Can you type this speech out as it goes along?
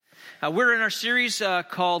We're in our series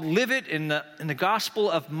called Live It in the Gospel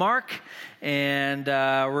of Mark, and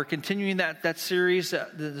we're continuing that series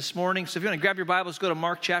this morning. So if you want to grab your Bibles, go to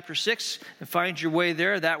Mark chapter 6 and find your way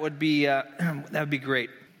there. That would be great.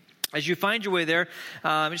 As you find your way there,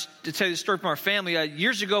 just to tell you the story from our family,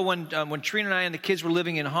 years ago when Trina and I and the kids were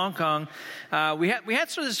living in Hong Kong, we had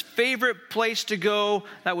sort of this favorite place to go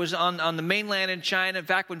that was on the mainland in China. In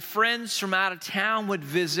fact, when friends from out of town would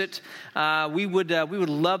visit, we would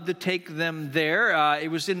love to take them there. It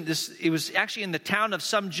was actually in the town of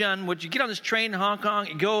Sumjun. When you get on this train in Hong Kong,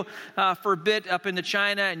 you go for a bit up into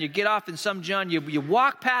China, and you get off in Sumjun. You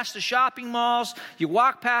walk past the shopping malls, you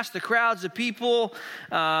walk past the crowds of people.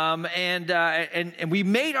 And we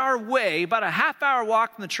made our way, about a half-hour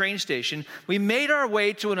walk from the train station, we made our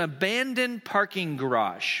way to an abandoned parking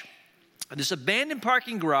garage. This abandoned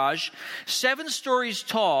parking garage, 7 stories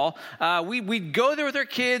tall. We'd go there with our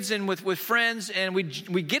kids and with friends, and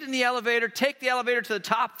we'd get in the elevator, take the elevator to the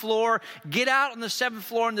top floor, get out on the 7th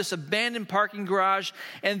floor in this abandoned parking garage.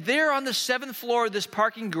 And there on the 7th floor of this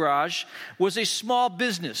parking garage was a small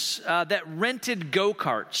business that rented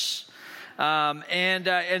go-karts. And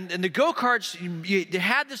the go-karts, you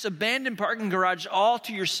had this abandoned parking garage all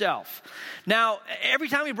to yourself. Now, every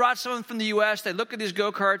time we brought someone from the U.S., they'd look at these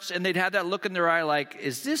go-karts and they'd have that look in their eye like,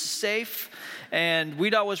 is this safe? And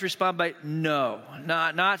we'd always respond by, no,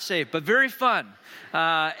 not safe, but very fun.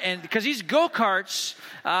 And because these go-karts,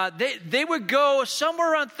 they would go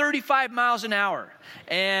somewhere around 35 miles an hour.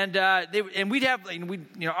 And we'd have,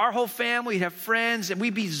 our whole family, we'd have friends, and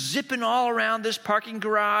we'd be zipping all around this parking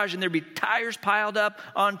garage, and there'd be tires piled up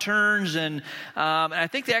on turns. And I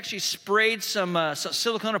think they actually sprayed some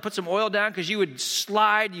silicone or put some oil down because you would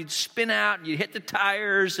slide, you'd spin out, and you'd hit the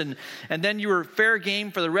tires, and then you were fair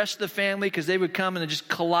game for the rest of the family because they would come and just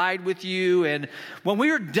collide with you. And when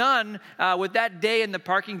we were done with that day in the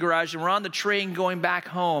parking garage and we're on the train going back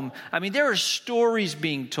home, I mean, there are stories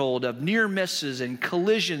being told of near misses and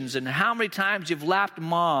collisions and how many times you've laughed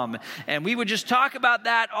mom. And we would just talk about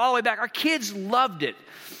that all the way back. Our kids loved it.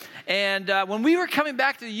 And when we were coming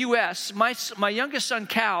back to the U.S., my youngest son,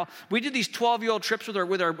 Cal, we did these 12-year-old trips with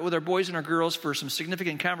our boys and our girls for some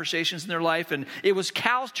significant conversations in their life. And it was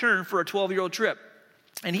Cal's turn for a 12-year-old trip.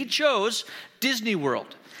 And he chose Disney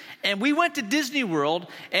World. And we went to Disney World,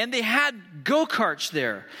 and they had go-karts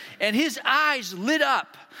there. And his eyes lit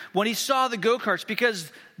up when he saw the go-karts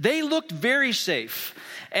because they looked very safe.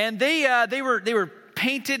 And they were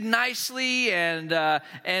painted nicely, and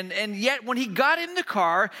yet when he got in the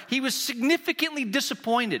car, he was significantly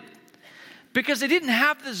disappointed because they didn't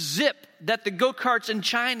have the zip that the go-karts in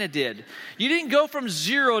China did. You didn't go from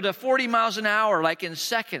 0 to 40 miles an hour like in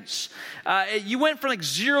seconds. You went from like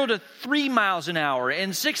 0 to 3 miles an hour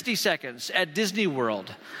in 60 seconds at Disney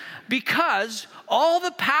World because all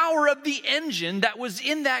the power of the engine that was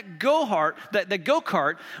in that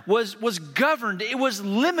go-kart was governed. It was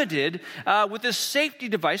limited with this safety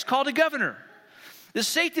device called a governor. This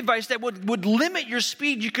safety device that would limit your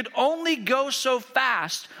speed. You could only go so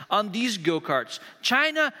fast on these go-karts.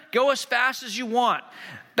 China, go as fast as you want.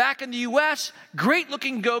 Back in the U.S.,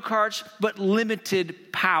 great-looking go-karts, but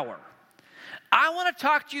limited power. I want to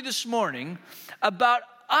talk to you this morning about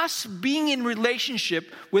us being in relationship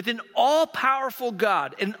with an all-powerful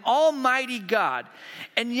God, an almighty God,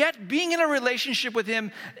 and yet being in a relationship with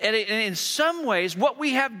Him, and in some ways, what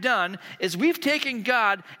we have done is we've taken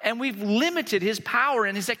God and we've limited His power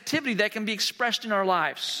and His activity that can be expressed in our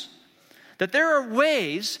lives. That there are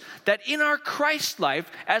ways that in our Christ life,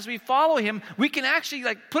 as we follow Him, we can actually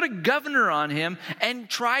put a governor on Him and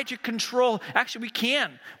try to control. Actually,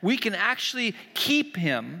 we can actually keep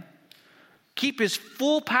His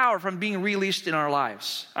full power from being released in our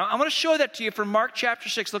lives. I'm going to show that to you from Mark chapter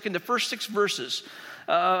 6. Look in the first 6 verses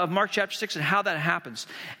of Mark chapter 6 and how that happens.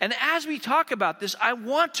 And as we talk about this, I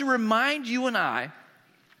want to remind you and I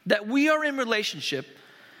that we are in relationship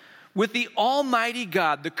with the Almighty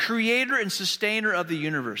God, the creator and sustainer of the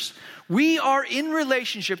universe. We are in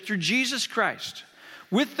relationship through Jesus Christ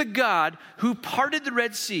with the God who parted the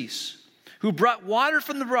Red Seas, who brought water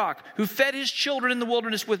from the rock, who fed His children in the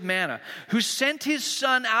wilderness with manna, who sent His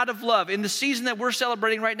Son out of love in the season that we're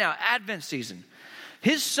celebrating right now, Advent season.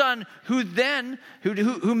 His Son who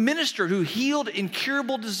ministered, who healed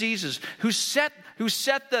incurable diseases, who set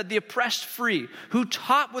the oppressed free, who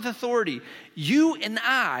taught with authority. You and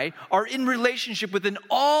I are in relationship with an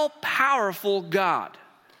all-powerful God.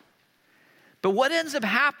 But what ends up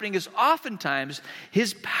happening is oftentimes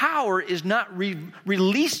His power is not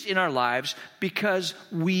released in our lives because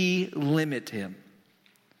we limit Him.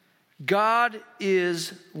 God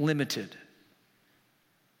is limited.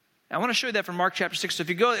 I want to show you that from Mark chapter 6. So if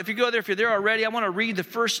you go there, if you're there already, I want to read the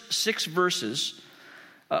first 6 verses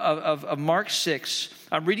of Mark 6.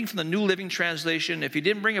 I'm reading from the New Living Translation. If you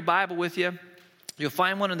didn't bring a Bible with you, you'll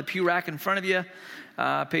find one in the pew rack in front of you.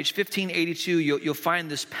 Page 1582, you'll find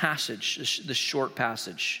this passage, this short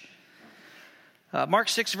passage. Mark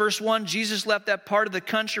 6, verse 1, Jesus left that part of the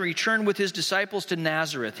country, returned with his disciples to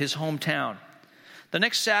Nazareth, his hometown. The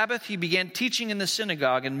next Sabbath, he began teaching in the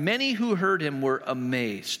synagogue, and many who heard him were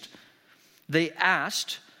amazed. They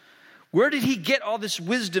asked, where did he get all this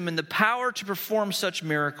wisdom and the power to perform such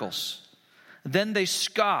miracles? Then they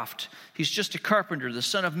scoffed. He's just a carpenter, the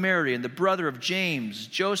son of Mary, and the brother of James,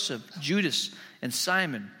 Joseph, Judas, and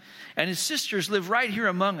Simon. And his sisters live right here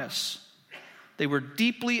among us. They were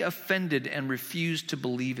deeply offended and refused to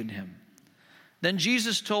believe in him. Then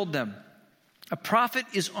Jesus told them, a prophet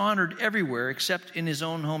is honored everywhere except in his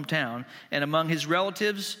own hometown and among his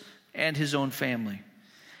relatives and his own family.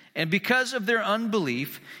 And because of their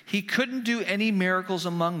unbelief, he couldn't do any miracles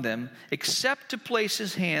among them except to place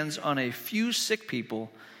his hands on a few sick people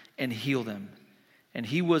and heal them. And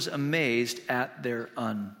he was amazed at their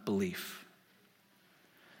unbelief.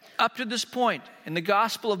 Up to this point in the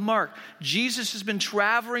Gospel of Mark, Jesus has been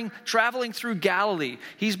traveling through Galilee.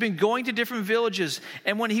 He's been going to different villages.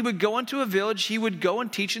 And when he would go into a village, he would go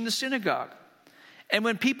and teach in the synagogue. And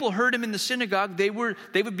when people heard him in the synagogue, they would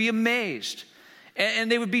be amazed.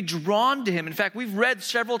 And they would be drawn to him. In fact, we've read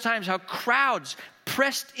several times how crowds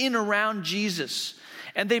pressed in around Jesus.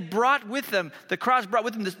 And they brought with them, the crowds brought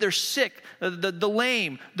with them their sick, the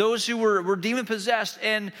lame, those who were demon-possessed.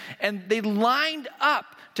 And they lined up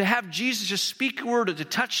to have Jesus just speak a word, to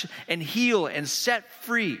touch and heal and set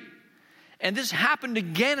free. And this happened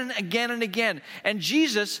again and again and again. And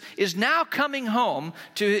Jesus is now coming home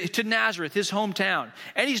to Nazareth, his hometown.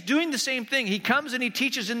 And he's doing the same thing. He comes and he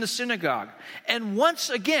teaches in the synagogue. And once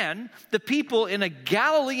again, the people in a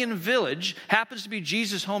Galilean village, happens to be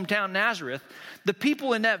Jesus' hometown, Nazareth, the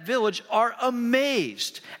people in that village are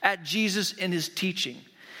amazed at Jesus and his teaching.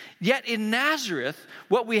 Yet in Nazareth,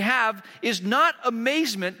 what we have is not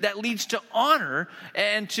amazement that leads to honor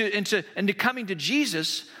and to coming to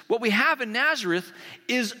Jesus. What we have in Nazareth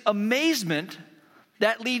is amazement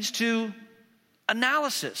that leads to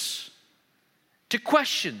analysis, to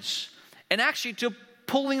questions, and actually to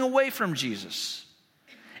pulling away from Jesus.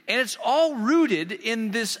 And it's all rooted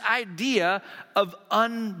in this idea of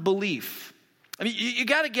unbelief. I mean, you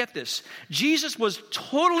got to get this. Jesus was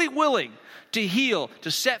totally willing to heal,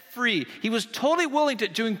 to set free. He was totally willing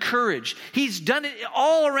to encourage. He's done it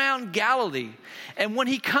all around Galilee. And when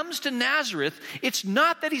he comes to Nazareth, it's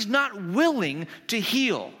not that he's not willing to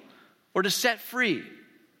heal or to set free.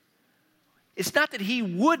 It's not that he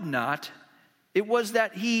would not. It was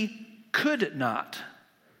that he could not.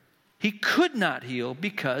 He could not heal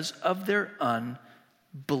because of their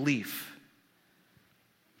unbelief.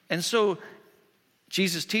 And so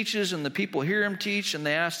Jesus teaches and the people hear him teach and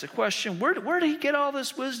they ask the question, where did he get all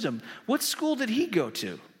this wisdom? What school did he go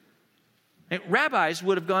to? And rabbis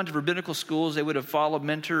would have gone to rabbinical schools. They would have followed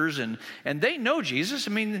mentors and they know Jesus.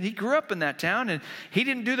 I mean, he grew up in that town and he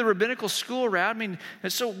didn't do the rabbinical school route. I mean,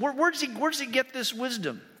 so where does he get this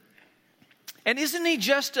wisdom? And isn't he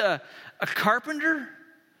just a carpenter?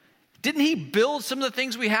 Didn't he build some of the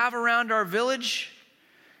things we have around our village?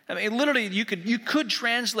 I mean, literally, you could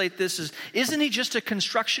translate this as, isn't he just a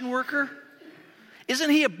construction worker? Isn't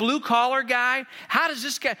he a blue-collar guy? How does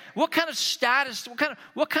this guy, what kind of status,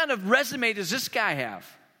 what kind of resume does this guy have?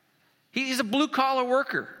 He's a blue-collar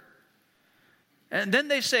worker. And then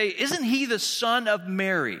they say, isn't he the son of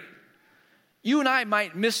Mary? You and I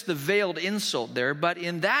might miss the veiled insult there, but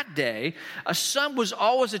in that day, a son was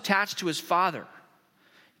always attached to his father.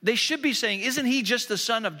 They should be saying, isn't he just the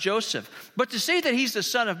son of Joseph? But to say that he's the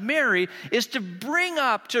son of Mary is to bring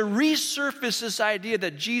up, to resurface this idea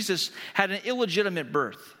that Jesus had an illegitimate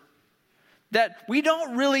birth. That we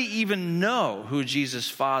don't really even know who Jesus'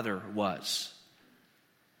 father was.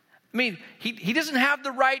 I mean, he doesn't have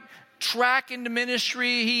the right track into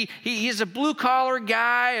ministry. He's a blue-collar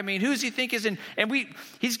guy. I mean, who does he think is in? And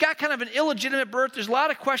he's got kind of an illegitimate birth. There's a lot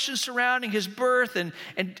of questions surrounding his birth. And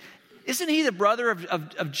isn't he the brother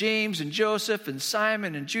of James and Joseph and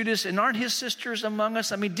Simon and Judas? And aren't his sisters among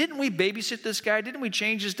us? I mean, didn't we babysit this guy? Didn't we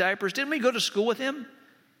change his diapers? Didn't we go to school with him?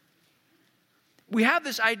 We have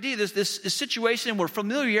this idea, this situation where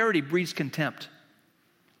familiarity breeds contempt.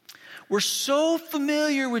 We're so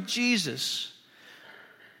familiar with Jesus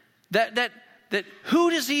that who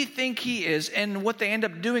does he think he is? And what they end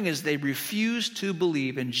up doing is they refuse to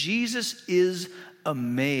believe. And Jesus is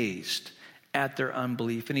amazed at their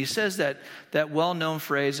unbelief. And he says that well-known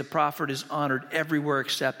phrase, a prophet is honored everywhere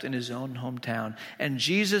except in his own hometown. And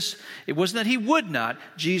Jesus, it wasn't that he would not,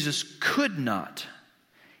 Jesus could not.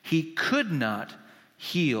 He could not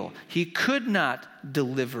heal. He could not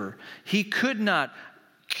deliver. He could not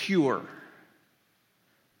cure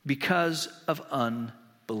because of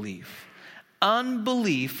unbelief.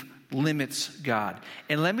 Unbelief limits God.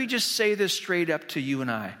 And let me just say this straight up to you and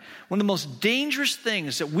I. One of the most dangerous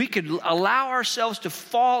things that we could allow ourselves to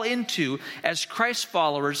fall into as Christ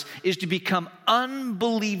followers is to become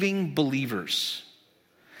unbelieving believers.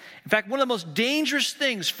 In fact, one of the most dangerous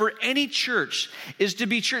things for any church is to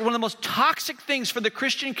be one of the most toxic things for the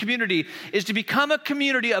Christian community is to become a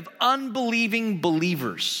community of unbelieving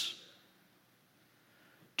believers.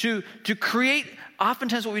 To create,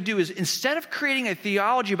 oftentimes what we do is instead of creating a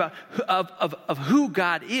theology of who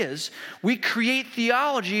God is, we create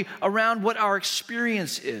theology around what our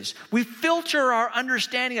experience is. We filter our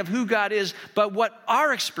understanding of who God is by what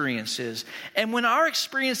our experience is. And when our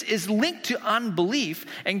experience is linked to unbelief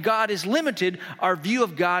and God is limited, our view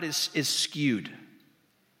of God is skewed.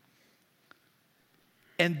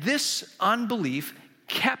 And this unbelief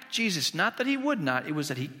kept Jesus, not that he would not, it was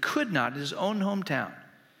that he could not in his own hometown.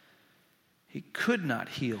 He could not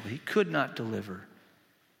heal. He could not deliver.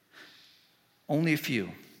 Only a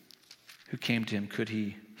few who came to him could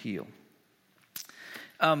he heal.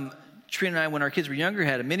 Trina and I, when our kids were younger,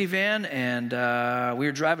 had a minivan, and we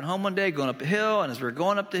were driving home one day, going up a hill, and as we were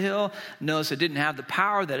going up the hill, noticed it didn't have the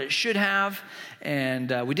power that it should have,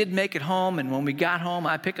 and we did make it home, and when we got home,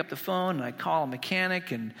 I pick up the phone, and I call a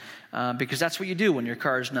mechanic, and because that's what you do when your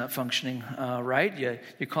car is not functioning right.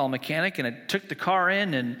 You call a mechanic, and I took the car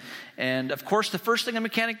in, and of course, the first thing a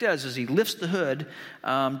mechanic does is he lifts the hood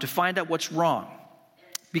to find out what's wrong.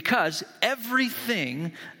 Because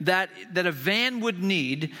everything that a van would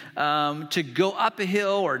need to go up a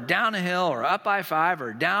hill or down a hill or up I-5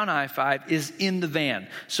 or down I-5 is in the van.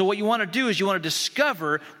 So what you want to do is you want to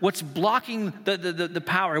discover what's blocking the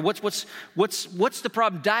power. What's the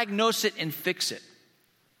problem? Diagnose it and fix it.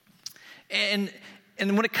 And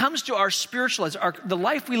when it comes to our spiritual lives, the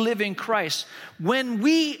life we live in Christ, when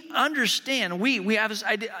we understand, we have this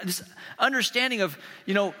idea, this understanding of,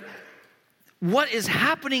 what is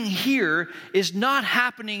happening here is not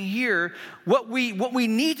happening here. What we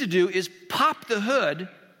need to do is pop the hood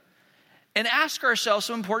and ask ourselves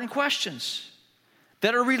some important questions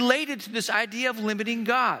that are related to this idea of limiting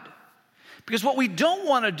God. Because what we don't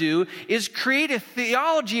want to do is create a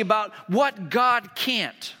theology about what God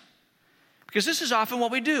can't. Because this is often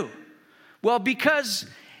what we do. Well, because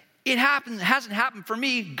it hasn't happened for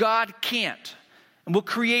me, God can't. And we'll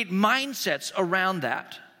create mindsets around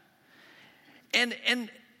that. And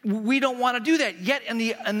we don't want to do that. Yet on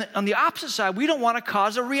the opposite side, we don't want to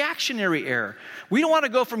cause a reactionary error. We don't want to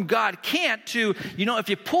go from God can't to, if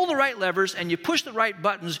you pull the right levers and you push the right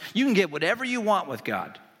buttons, you can get whatever you want with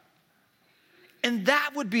God. And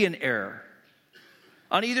that would be an error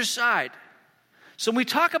on either side. So when we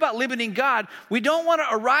talk about limiting God, we don't want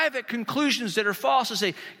to arrive at conclusions that are false and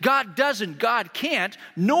say, God doesn't, God can't,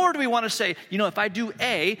 nor do we want to say, if I do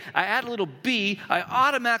A, I add a little B, I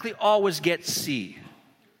automatically always get C.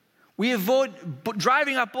 We avoid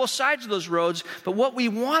driving up both sides of those roads, but what we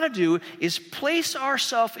want to do is place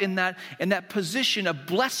ourselves in that position of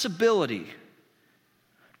blessability,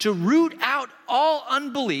 to root out all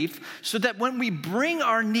unbelief so that when we bring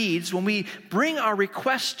our needs, when we bring our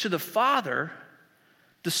requests to the Father,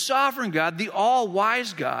 the sovereign God, the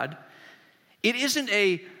all-wise God, it isn't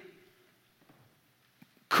a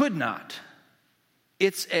could not.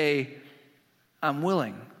 It's a I'm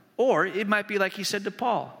willing. Or it might be like he said to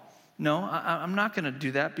Paul, no, I'm not going to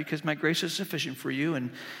do that because my grace is sufficient for you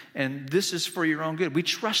and this is for your own good. We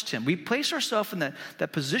trust him. We place ourselves in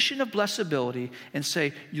that position of blessability and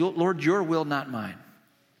say, Lord, your will, not mine.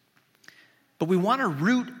 But we want to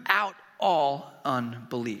root out all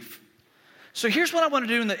unbelief. So here's what I want to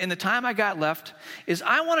do in the time I got left is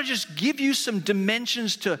I want to just give you some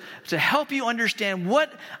dimensions to help you understand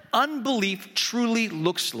what unbelief truly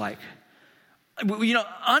looks like.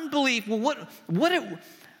 Unbelief,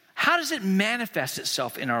 how does it manifest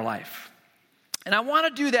itself in our life? And I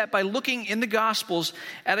want to do that by looking in the Gospels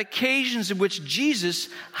at occasions in which Jesus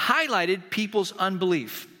highlighted people's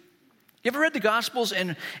unbelief. You ever read the Gospels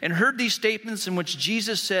and heard these statements in which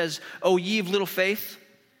Jesus says, "O ye of little faith"?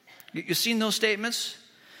 You've seen those statements?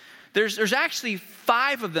 There's actually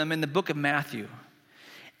 5 of them in the book of Matthew.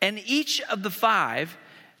 And each of the 5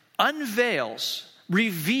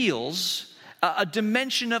 reveals a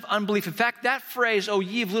dimension of unbelief. In fact, that phrase, "O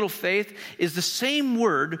ye of little faith," is the same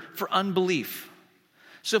word for unbelief.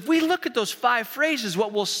 So if we look at those 5 phrases,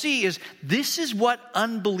 what we'll see is this is what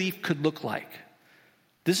unbelief could look like.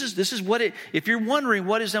 This is what it, if you're wondering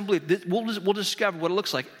what is unbelief, we'll discover what it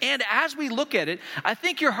looks like. And as we look at it, I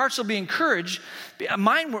think your hearts will be encouraged.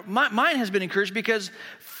 Mine has been encouraged because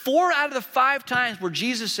 4 out of the 5 times where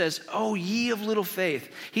Jesus says, "Oh, ye of little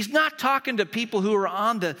faith," he's not talking to people who are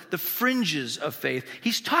on the fringes of faith.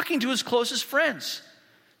 He's talking to his closest friends,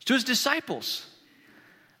 to his disciples.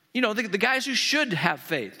 You know, the guys who should have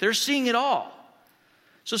faith. They're seeing it all.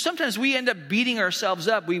 So sometimes we end up beating ourselves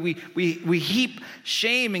up. We heap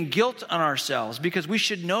shame and guilt on ourselves because we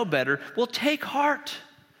should know better. Well, take heart.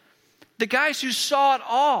 The guys who saw it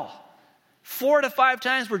all, 4 out of 5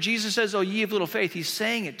 times where Jesus says, "Oh, ye of little faith," he's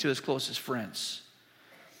saying it to his closest friends.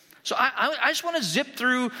 So I just want to zip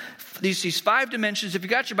through these 5 dimensions. If you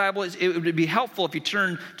got your Bible, it would be helpful if you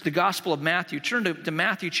turn to the Gospel of Matthew. Turn to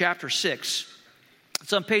Matthew chapter 6.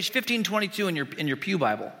 It's on page 1522 in your pew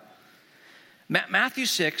Bible. Matthew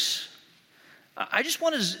 6, I just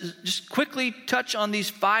want to just quickly touch on these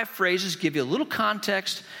 5 phrases, give you a little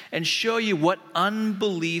context, and show you what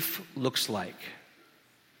unbelief looks like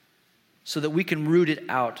so that we can root it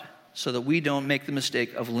out, so that we don't make the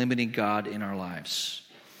mistake of limiting God in our lives.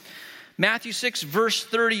 Matthew 6, verse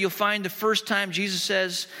 30, you'll find the first time Jesus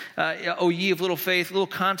says, "Oh, ye of little faith." A little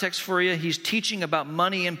context for you. He's teaching about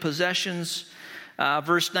money and possessions.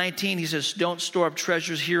 Verse 19, he says, "Don't store up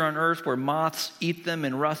treasures here on earth where moths eat them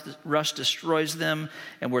and rust destroys them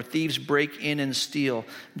and where thieves break in and steal."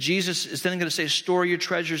 Jesus is then going to say, "Store your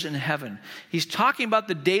treasures in heaven." He's talking about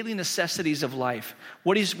the daily necessities of life.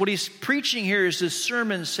 What he's preaching here is this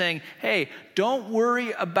sermon saying, hey, don't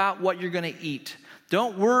worry about what you're going to eat.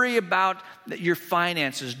 Don't worry about your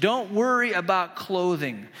finances. Don't worry about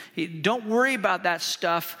clothing. Don't worry about that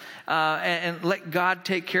stuff and let God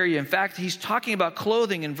take care of you. In fact, he's talking about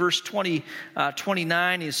clothing in verse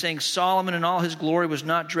 29. He's saying Solomon in all his glory was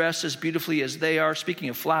not dressed as beautifully as they are, speaking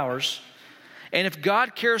of flowers. And if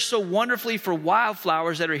God cares so wonderfully for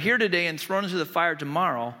wildflowers that are here today and thrown into the fire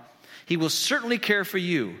tomorrow, he will certainly care for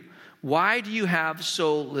you. Why do you have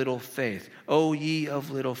so little faith? O ye of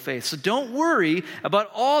little faith. So don't worry about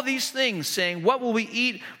all these things, saying, what will we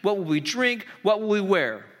eat? What will we drink? What will we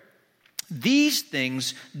wear? These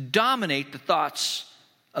things dominate the thoughts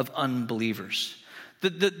of unbelievers.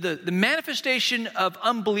 The manifestation of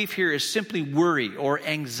unbelief here is simply worry or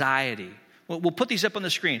anxiety. We'll put these up on the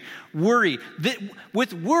screen. Worry.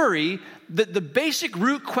 With worry, the basic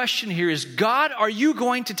root question here is, God, are you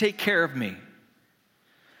going to take care of me?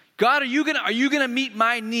 God, are you going to meet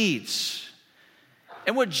my needs?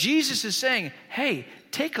 And what Jesus is saying, hey,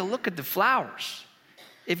 take a look at the flowers.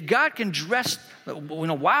 If God can dress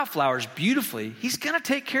wildflowers beautifully, he's going to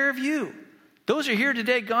take care of you. Those are here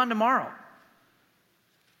today, gone tomorrow.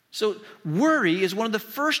 So worry is one of the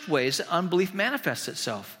first ways that unbelief manifests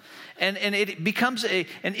itself. And it becomes an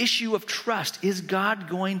issue of trust. Is God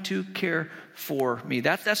going to care for me?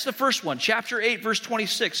 That's the first one. Chapter 8, verse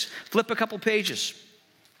 26. Flip a couple pages.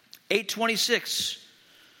 8:26.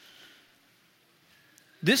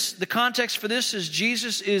 The context for this is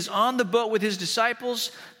Jesus is on the boat with his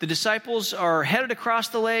disciples. The disciples are headed across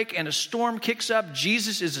the lake and a storm kicks up.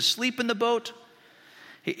 Jesus is asleep in the boat.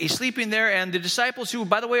 He's sleeping there, and the disciples, who,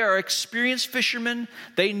 by the way, are experienced fishermen,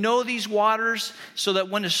 they know these waters, so that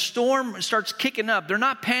when a storm starts kicking up, they're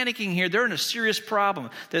not panicking here. They're in a serious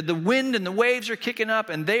problem. The wind and the waves are kicking up,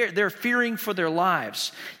 and they're fearing for their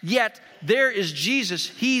lives. Yet there is Jesus.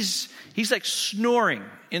 He's like snoring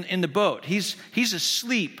in the boat. He's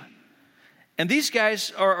asleep. And these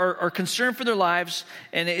guys are concerned for their lives,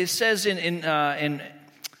 and it says in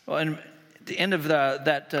the end of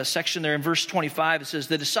that section there in verse 25, it says,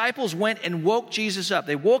 the disciples went and woke Jesus up.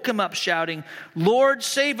 They woke him up shouting, Lord,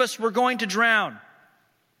 save us, we're going to drown.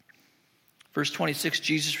 Verse 26,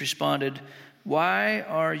 Jesus responded, why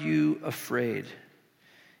are you afraid?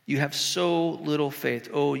 You have so little faith.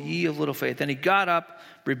 Oh, ye of little faith. Then he got up,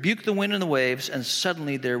 rebuked the wind and the waves, and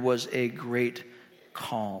suddenly there was a great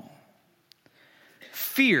calm.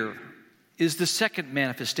 Fear is the second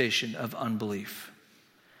manifestation of unbelief.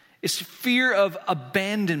 It's fear of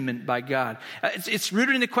abandonment by God. It's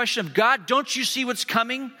rooted in the question of, God, don't you see what's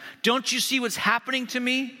coming? Don't you see what's happening to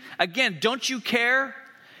me? Again, don't you care?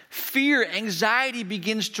 Fear, anxiety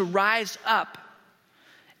begins to rise up.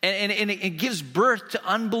 And it gives birth to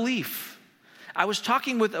unbelief. I was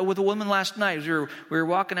talking with a woman last night. We were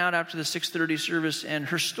walking out after the 6:30 service, and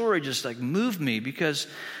her story just moved me, because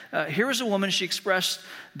here was a woman. She expressed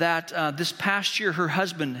that this past year her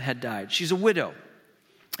husband had died. She's a widow.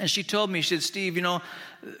 And she told me, she said, Steve,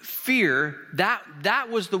 fear, that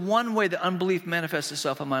was the one way that unbelief manifests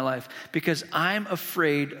itself in my life, because I'm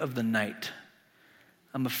afraid of the night.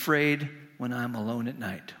 I'm afraid when I'm alone at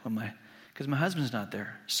night, because my husband's not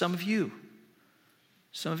there. Some of you,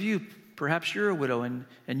 perhaps you're a widow and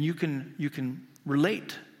you can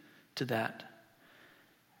relate to that.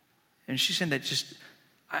 And she's saying that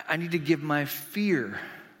I need to give my fear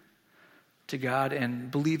to God and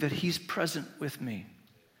believe that He's present with me.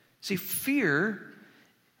 See, fear,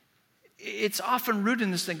 it's often rooted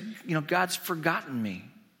in this thing, God's forgotten me.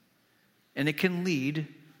 And it can lead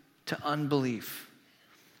to unbelief.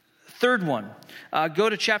 Third one, go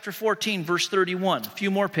to chapter 14, verse 31, a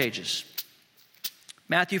few more pages.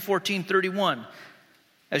 Matthew 14, 31.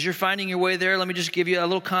 As you're finding your way there, let me just give you a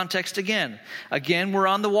little context again. Again, we're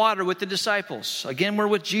on the water with the disciples. Again, we're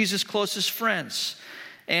with Jesus' closest friends.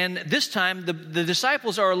 And this time, the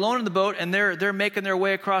disciples are alone in the boat, and they're making their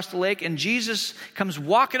way across the lake, and Jesus comes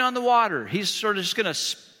walking on the water. He's sort of just going to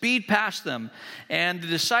speed past them. And the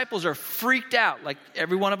disciples are freaked out, like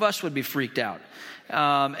every one of us would be freaked out.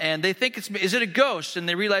 And they think is it a ghost? And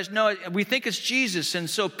they realize, no, we think it's Jesus. And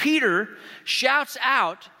so Peter shouts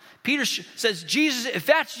out, Peter says, Jesus, if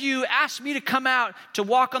that's you, ask me to come out to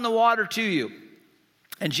walk on the water to you.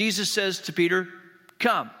 And Jesus says to Peter,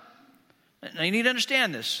 come. Now you need to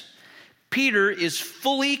understand this. Peter is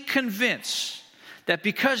fully convinced that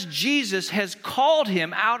because Jesus has called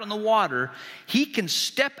him out on the water, he can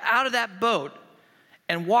step out of that boat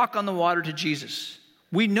and walk on the water to Jesus.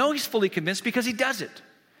 We know he's fully convinced because he does it.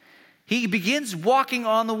 He begins walking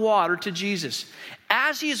on the water to Jesus.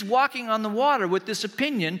 As he is walking on the water with this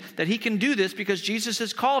opinion that he can do this because Jesus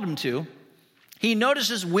has called him to, he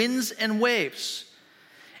notices winds and waves.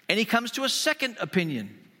 And he comes to a second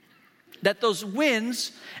opinion, that those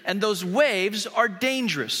winds and those waves are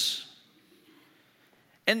dangerous.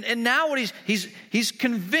 And now what he's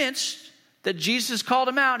convinced that Jesus called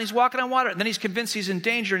him out, and he's walking on water, and then he's convinced he's in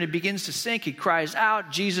danger, and he begins to sink. He cries out.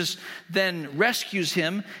 Jesus then rescues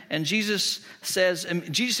him, and Jesus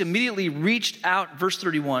immediately reached out, verse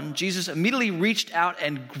 31, Jesus immediately reached out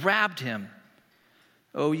and grabbed him.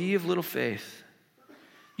 "O ye of little faith,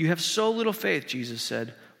 you have so little faith," Jesus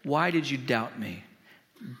said. "Why did you doubt me?"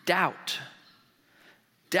 Doubt.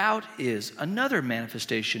 Doubt is another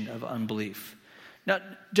manifestation of unbelief. Now,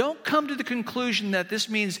 don't come to the conclusion that this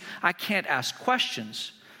means I can't ask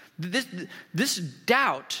questions. This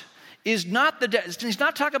doubt is not he's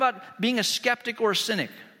not talking about being a skeptic or a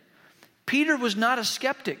cynic. Peter was not a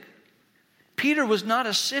skeptic. Peter was not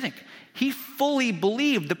a cynic. He fully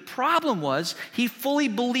believed. The problem was he fully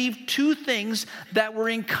believed two things that were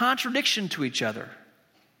in contradiction to each other.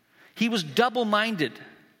 He was double-minded.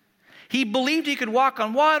 He believed he could walk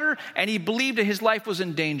on water, and he believed that his life was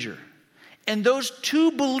in danger. And those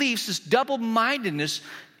two beliefs, this double-mindedness,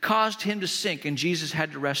 caused him to sink, and Jesus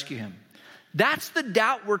had to rescue him. That's the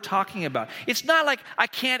doubt we're talking about. It's not like I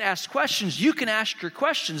can't ask questions. You can ask your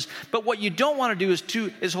questions, but what you don't want to do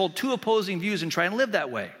is hold two opposing views and try and live that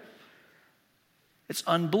way. It's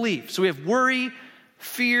unbelief. So we have worry,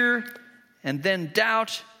 fear, and then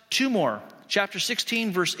doubt. Two more. Chapter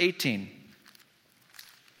 16, verse 18.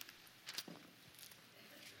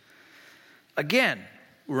 Again,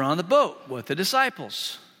 we're on the boat with the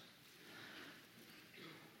disciples.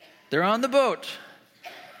 They're on the boat,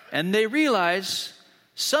 and they realize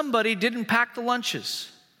somebody didn't pack the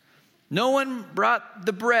lunches. No one brought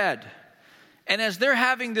the bread. And as they're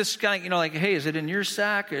having this kind of, like, hey, is it in your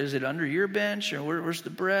sack? Or is it under your bench? Or where's the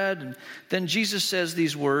bread? And then Jesus says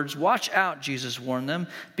these words, "Watch out," Jesus warned them.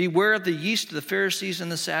 "Beware of the yeast of the Pharisees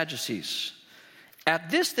and the Sadducees."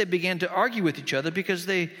 At this, they began to argue with each other because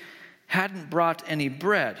they hadn't brought any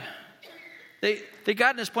bread. They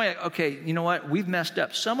got to this point, okay, you know what? We've messed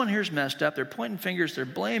up. Someone here's messed up. They're pointing fingers. They're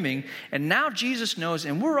blaming. And now Jesus knows,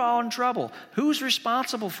 and we're all in trouble. Who's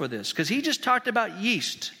responsible for this? Because he just talked about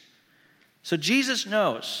yeast. So Jesus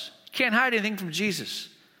knows. You can't hide anything from Jesus.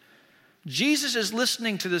 Jesus is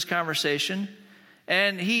listening to this conversation,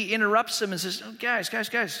 and he interrupts them and says, "Oh, guys,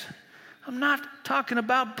 I'm not talking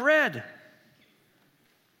about bread."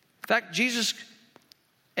 In fact, Jesus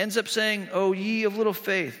ends up saying, "Oh, ye of little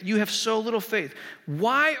faith, you have so little faith.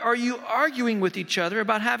 Why are you arguing with each other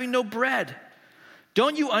about having no bread?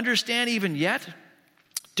 Don't you understand even yet?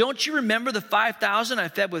 Don't you remember the 5,000 I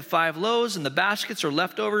fed with 5 loaves and the baskets or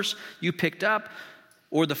leftovers you picked up?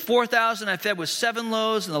 Or the 4,000 I fed with 7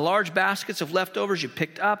 loaves and the large baskets of leftovers you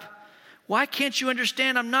picked up? Why can't you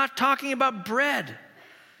understand? I'm not talking about bread.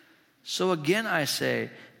 So again I say,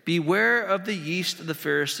 Beware of the yeast of the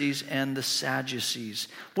Pharisees and the Sadducees.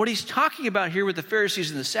 What he's talking about here with the Pharisees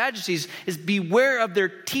and the Sadducees is beware of their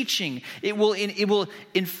teaching. It will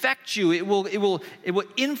infect you. It will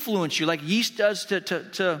influence you like yeast does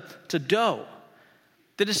to dough.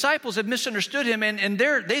 The disciples have misunderstood him, and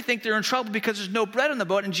they think they're in trouble because there's no bread on the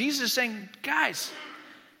boat. And Jesus is saying, guys,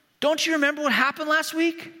 don't you remember what happened last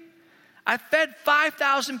week? I fed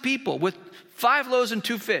 5,000 people with 5 loaves and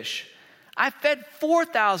 2 fish. I fed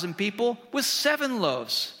 4,000 people with 7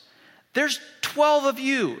 loaves. There's 12 of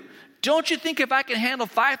you. Don't you think if I can handle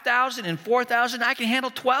 5,000 and 4,000, I can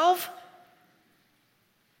handle 12?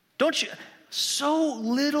 Don't you? So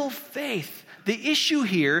little faith. The issue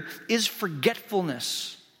here is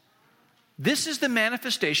forgetfulness. This is the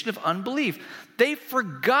manifestation of unbelief. They've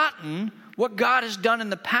forgotten what God has done in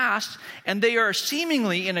the past, and they are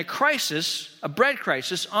seemingly in a crisis, a bread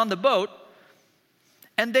crisis, on the boat,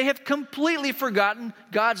 and they have completely forgotten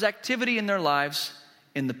God's activity in their lives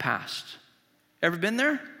in the past. Ever been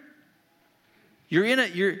there?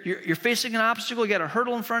 You're facing an obstacle, you got a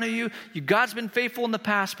hurdle in front of you. God's been faithful in the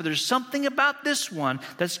past, but there's something about this one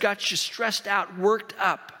that's got you stressed out, worked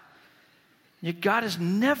up. Yet God has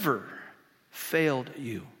never failed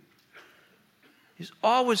you. He's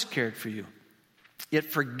always cared for you. Yet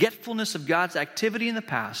forgetfulness of God's activity in the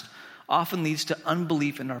past often leads to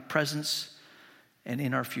unbelief in our presence and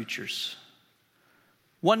in our futures.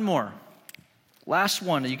 One more. Last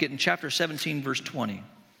one that you get in chapter 17, verse 20.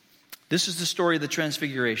 This is the story of the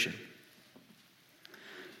Transfiguration.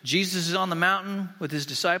 Jesus is on the mountain with his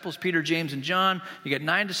disciples, Peter, James, and John. You got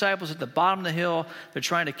 9 disciples at the bottom of the hill. They're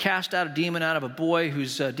trying to cast out a demon out of a boy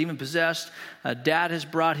who's demon-possessed. Dad has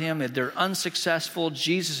brought him. They're unsuccessful.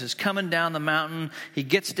 Jesus is coming down the mountain. He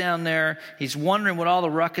gets down there. He's wondering what all the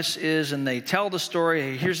ruckus is, and they tell the story.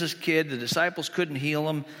 Hey, here's this kid. The disciples couldn't heal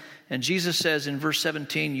him. And Jesus says in verse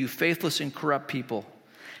 17, "You faithless and corrupt people,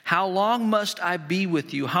 how long must I be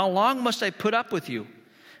with you? How long must I put up with you?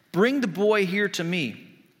 Bring the boy here to me."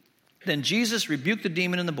 Then Jesus rebuked the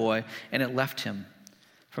demon in the boy, and it left him.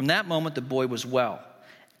 From that moment, the boy was well.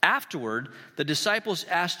 Afterward, the disciples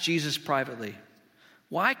asked Jesus privately,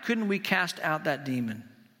 "Why couldn't we cast out that demon?"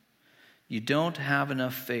 "You don't have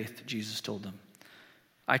enough faith," Jesus told them.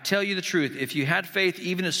 "I tell you the truth, if you had faith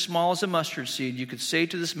even as small as a mustard seed, you could say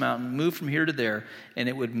to this mountain, 'Move from here to there,' and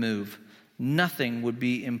it would move. Nothing would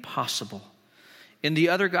be impossible." In the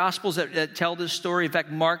other Gospels that tell this story, in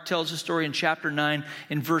fact, Mark tells the story in chapter 9.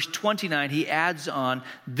 In verse 29, he adds on,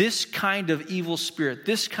 this kind of evil spirit,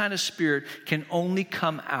 this kind of spirit can only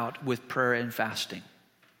come out with prayer and fasting.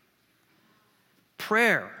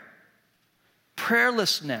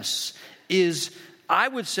 Prayerlessness is, I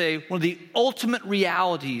would say, one of the ultimate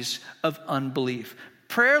realities of unbelief.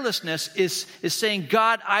 Prayerlessness is saying,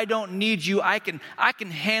 "God, I don't need you. I can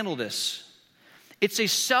handle this." It's a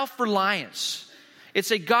self-reliance.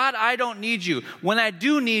 It's a, "God, I don't need you. When I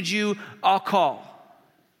do need you, I'll call."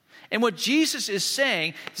 And what Jesus is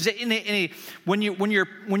saying is that when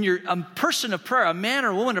you're a person of prayer, a man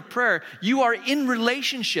or woman of prayer, you are in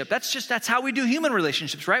relationship. That's how we do human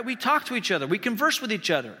relationships, right? We talk to each other. We converse with each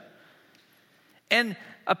other. And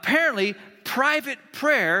apparently, private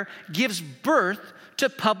prayer gives birth to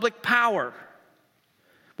public power.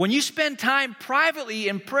 When you spend time privately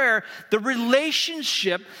in prayer, the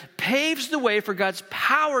relationship paves the way for God's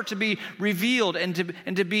power to be revealed and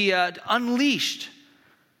to be unleashed.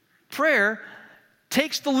 Prayer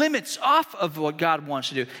takes the limits off of what God wants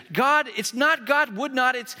to do. It's not God would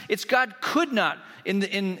not, it's God could not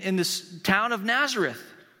in this town of Nazareth.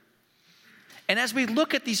 And as we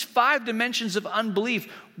look at these 5 dimensions of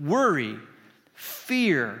unbelief, worry,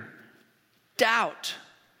 fear, doubt,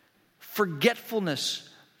 forgetfulness,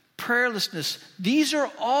 prayerlessness, these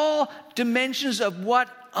are all dimensions of what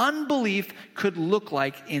unbelief could look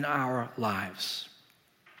like in our lives.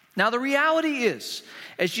 Now, the reality is,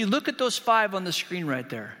 as you look at those 5 on the screen right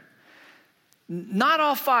there, not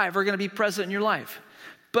all 5 are going to be present in your life.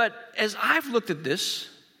 But as I've looked at this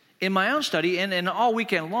in my own study and all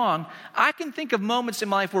weekend long, I can think of moments in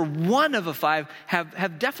my life where one of the 5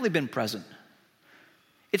 have definitely been present.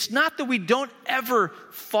 It's not that we don't ever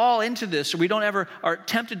fall into this, or we don't ever are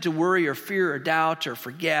tempted to worry or fear or doubt or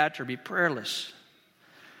forget or be prayerless.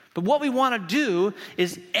 But what we want to do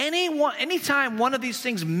is anytime one of these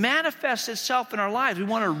things manifests itself in our lives, we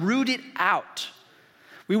want to root it out.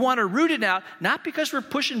 We want to root it out, not because we're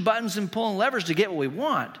pushing buttons and pulling levers to get what we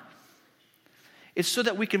want. It's so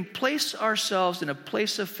that we can place ourselves in a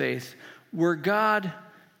place of faith where God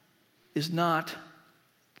is not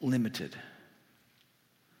limited.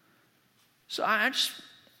 So I just,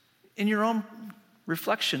 in your own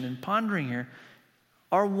reflection and pondering here,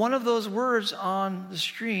 Are one of those words on the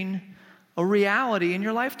screen a reality in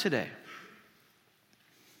your life today?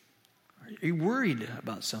 Are you worried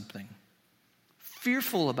about something?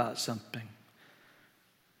 Fearful about something?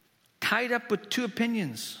 Tied up with two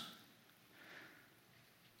opinions?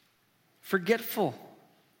 Forgetful?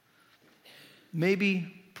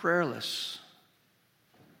 Maybe prayerless?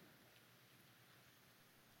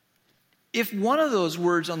 If one of those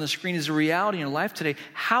words on the screen is a reality in your life today,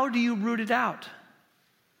 how do you root it out?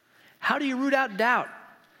 How do you root out doubt?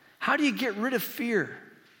 How do you get rid of fear?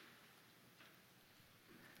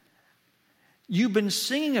 You've been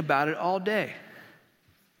singing about it all day.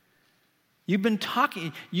 You've been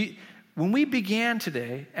talking. When we began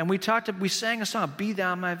today and we sang a song, Be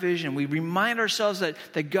Thou My Vision. We remind ourselves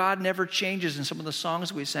that God never changes in some of the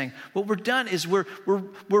songs we sang. What we're done is we're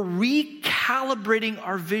recalibrating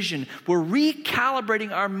our vision. We're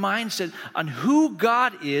recalibrating our mindset on who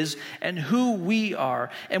God is and who we are.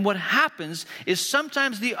 And what happens is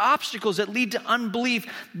sometimes the obstacles that lead to unbelief,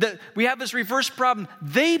 that we have this reverse problem.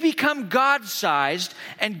 They become God-sized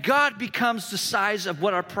and God becomes the size of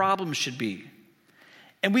what our problems should be.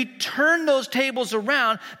 And we turn those tables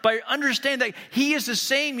around by understanding that He is the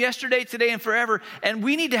same yesterday, today, and forever. And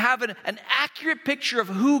we need to have an accurate picture of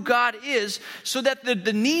who God is so that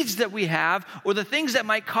the needs that we have or the things that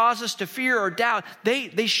might cause us to fear or doubt,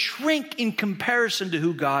 they shrink in comparison to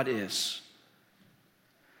who God is.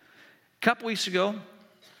 A couple weeks ago,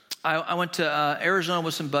 I went to Arizona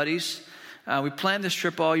with some buddies. We planned this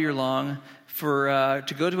trip all year long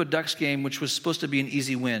to go to a Ducks game, which was supposed to be an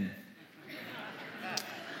easy win.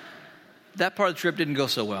 That part of the trip didn't go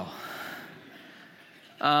so well.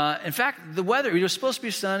 In fact, the weather, it was supposed to be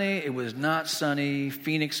sunny. It was not sunny.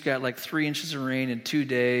 Phoenix got like 3 inches of rain in 2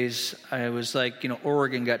 days. I was like,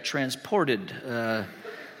 Oregon got transported.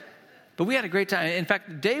 But we had a great time. In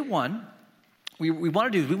fact, day one, we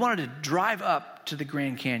wanted to drive up to the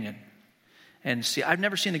Grand Canyon and see. I've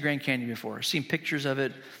never seen the Grand Canyon before. I've seen pictures of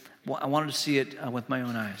it. I wanted to see it with my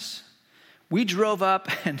own eyes. We drove up,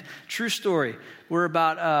 and true story, we're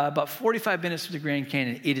about 45 minutes to the Grand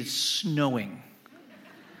Canyon. It is snowing.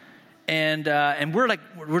 And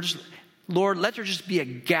we're just, Lord, let there just be a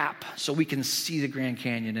gap so we can see the Grand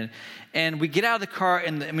Canyon. And we get out of the car,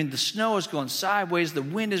 and the snow is going sideways. The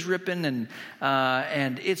wind is ripping,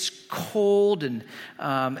 and it's cold.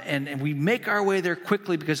 And we make our way there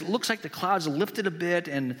quickly because it looks like the clouds are lifted a bit.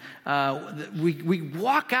 And we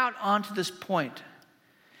walk out onto this point.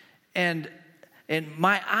 And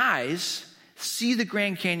my eyes see the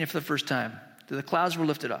Grand Canyon for the first time. The clouds were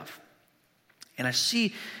lifted off. And I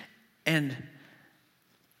see, and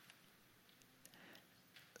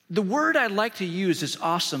the word I like to use is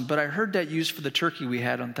awesome, but I heard that used for the turkey we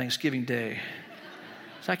had on Thanksgiving Day.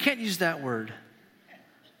 So I can't use that word.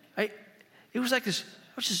 It was like this,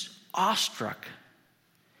 I was just awestruck.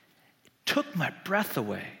 It took my breath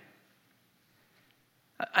away.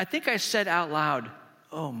 I think I said out loud,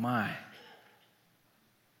 oh my.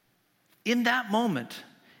 In that moment,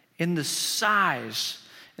 in the size,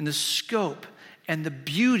 in the scope, and the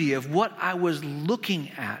beauty of what I was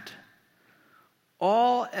looking at,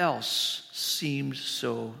 all else seemed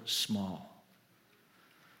so small.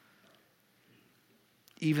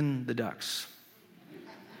 Even the ducks. It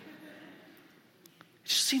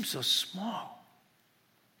just seemed so small.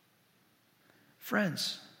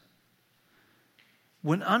 Friends,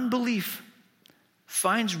 when unbelief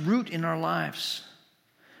finds root in our lives,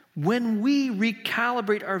 when we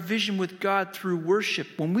recalibrate our vision with God through worship,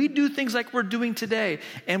 when we do things like we're doing today,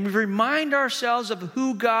 and we remind ourselves of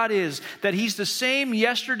who God is, that He's the same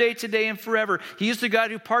yesterday, today, and forever. He is the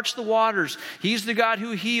God who parts the waters. He's the God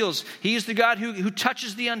who heals. He is the God who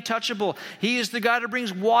touches the untouchable. He is the God who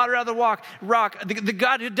brings water out of the rock. The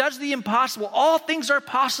God who does the impossible. All things are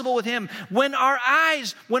possible with Him. When our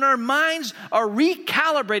minds are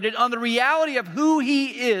recalibrated on the reality of who He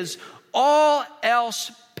is, all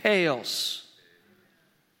else pales.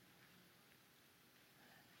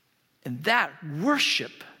 And that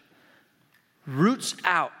worship roots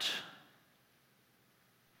out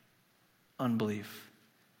unbelief.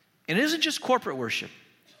 And it isn't just corporate worship.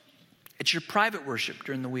 It's your private worship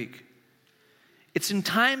during the week. It's in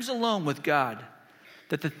times alone with God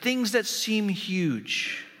that the things that seem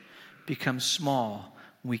huge become small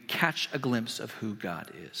when we catch a glimpse of who God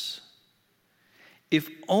is. If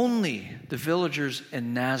only the villagers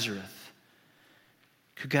in Nazareth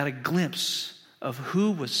could get a glimpse of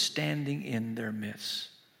who was standing in their midst.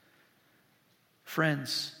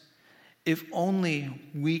 Friends, if only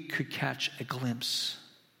we could catch a glimpse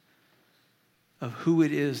of who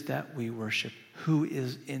it is that we worship, who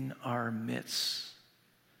is in our midst.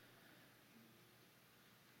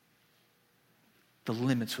 the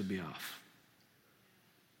limits would be off.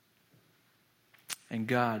 And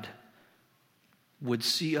God would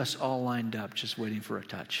see us all lined up just waiting for a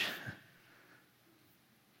touch.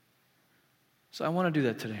 So I want to do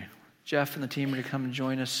that today. Jeff and the team are to come and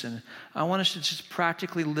join us, and I want us to just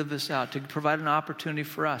practically live this out, to provide an opportunity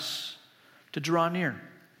for us to draw near,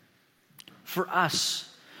 for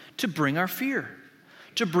us to bring our fear,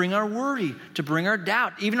 to bring our worry, to bring our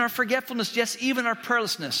doubt, even our forgetfulness, yes, even our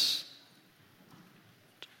prayerlessness.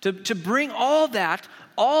 To bring all that,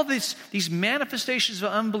 all these manifestations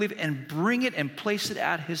of unbelief, and bring it and place it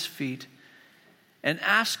at his feet, and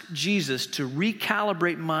ask Jesus to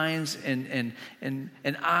recalibrate minds and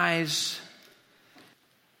eyes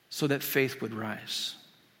so that faith would rise.